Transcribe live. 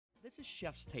This is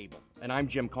Chef's Table, and I'm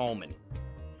Jim Coleman.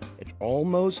 It's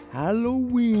almost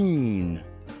Halloween,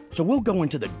 so we'll go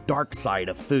into the dark side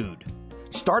of food,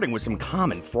 starting with some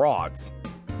common frauds.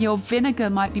 Your vinegar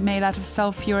might be made out of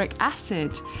sulfuric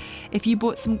acid. If you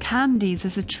bought some candies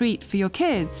as a treat for your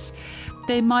kids,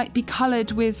 they might be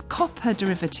coloured with copper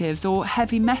derivatives or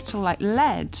heavy metal like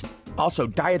lead. Also,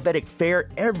 diabetic fare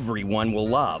everyone will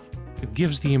love. It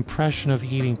gives the impression of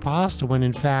eating pasta when,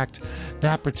 in fact,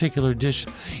 that particular dish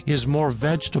is more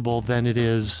vegetable than it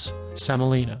is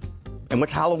semolina. And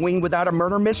what's Halloween without a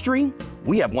murder mystery?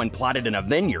 We have one plotted in a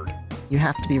vineyard. You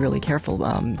have to be really careful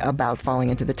about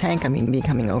falling into the tank. I mean,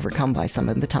 becoming overcome by some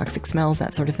of the toxic smells,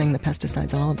 that sort of thing, the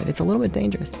pesticides, all of it. It's a little bit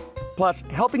dangerous. Plus,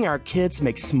 helping our kids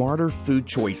make smarter food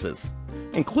choices,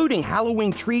 including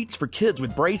Halloween treats for kids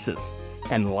with braces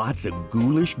and lots of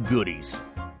ghoulish goodies.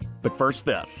 But first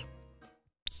this.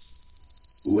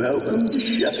 Welcome to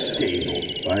Chef's Table.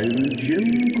 I'm Jim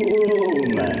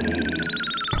Coleman.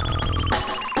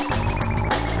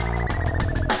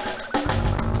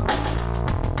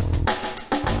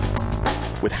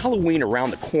 With Halloween around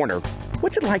the corner,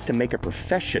 what's it like to make a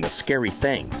profession of scary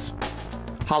things?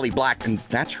 Holly Black, and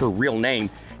that's her real name,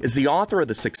 is the author of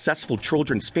the successful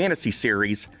children's fantasy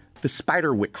series, The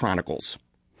Spiderwick Chronicles.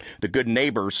 The Good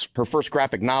Neighbors, her first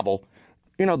graphic novel,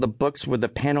 the books with the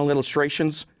panel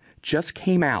illustrations, just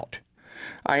came out.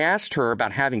 I asked her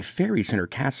about having fairies in her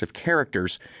cast of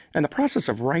characters and the process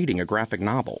of writing a graphic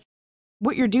novel.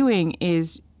 What you're doing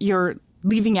is you're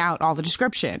leaving out all the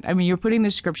description. I mean, you're putting the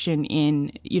description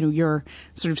in, your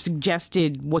sort of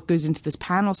suggested what goes into this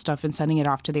panel stuff and sending it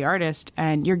off to the artist,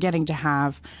 and you're getting to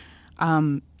have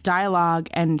dialogue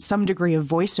and some degree of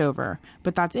voiceover,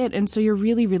 but that's it. And so you're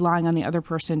really relying on the other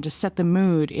person to set the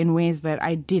mood in ways that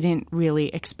I didn't really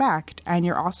expect. And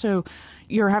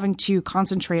you're having to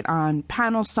concentrate on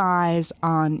panel size,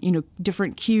 on,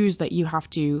 different cues that you have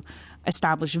to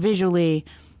establish visually.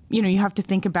 You have to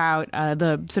think about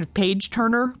the sort of page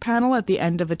turner panel at the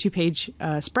end of a 2-page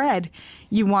spread.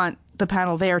 You want the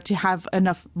panel there to have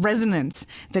enough resonance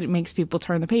that it makes people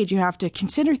turn the page. You have to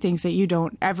consider things that you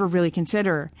don't ever really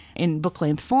consider in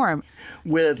book-length form.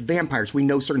 With vampires, we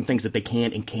know certain things that they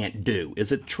can and can't do.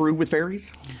 Is it true with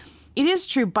fairies? It is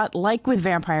true, but like with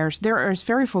vampires, there is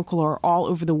fairy folklore all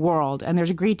over the world, and there's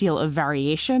a great deal of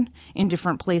variation in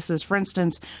different places. For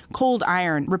instance, cold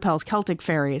iron repels Celtic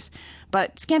fairies,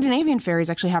 but Scandinavian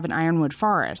fairies actually have an ironwood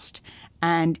forest.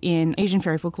 And in Asian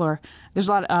fairy folklore, there's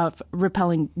a lot of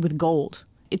repelling with gold.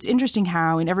 It's interesting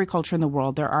how in every culture in the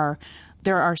world there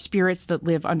are spirits that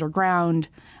live underground,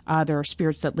 there are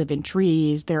spirits that live in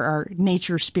trees, there are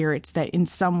nature spirits that in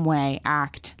some way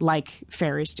act like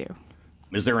fairies do.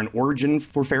 Is there an origin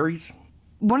for fairies?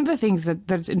 One of the things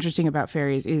that's interesting about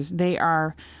fairies is they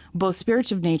are both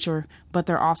spirits of nature, but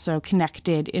they're also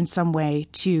connected in some way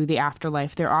to the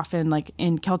afterlife. They're often, like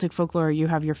in Celtic folklore, you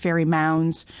have your fairy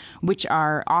mounds, which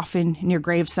are often near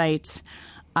grave sites.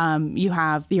 You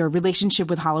have your relationship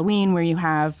with Halloween, where you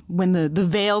have when the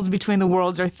veils between the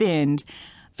worlds are thinned.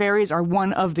 Fairies are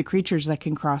one of the creatures that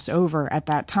can cross over at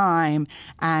that time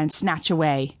and snatch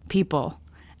away people.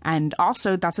 And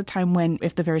also, that's a time when,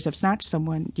 if the fairies have snatched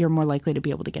someone, you're more likely to be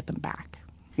able to get them back.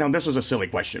 Now, this is a silly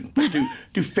question.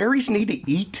 Do fairies need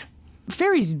to eat?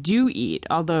 Fairies do eat,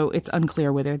 although it's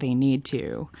unclear whether they need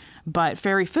to. But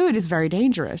fairy food is very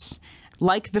dangerous.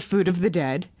 Like the food of the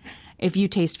dead, if you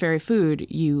taste fairy food,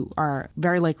 you are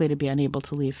very likely to be unable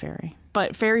to leave fairy.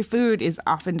 But fairy food is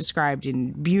often described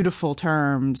in beautiful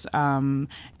terms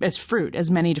as fruit, as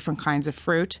many different kinds of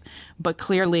fruit. But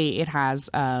clearly it has...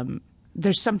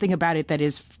 there's something about it that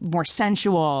is more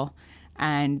sensual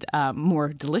and more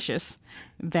delicious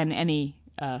than any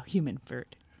human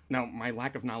fruit. Now, my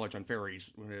lack of knowledge on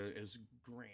fairies is grand.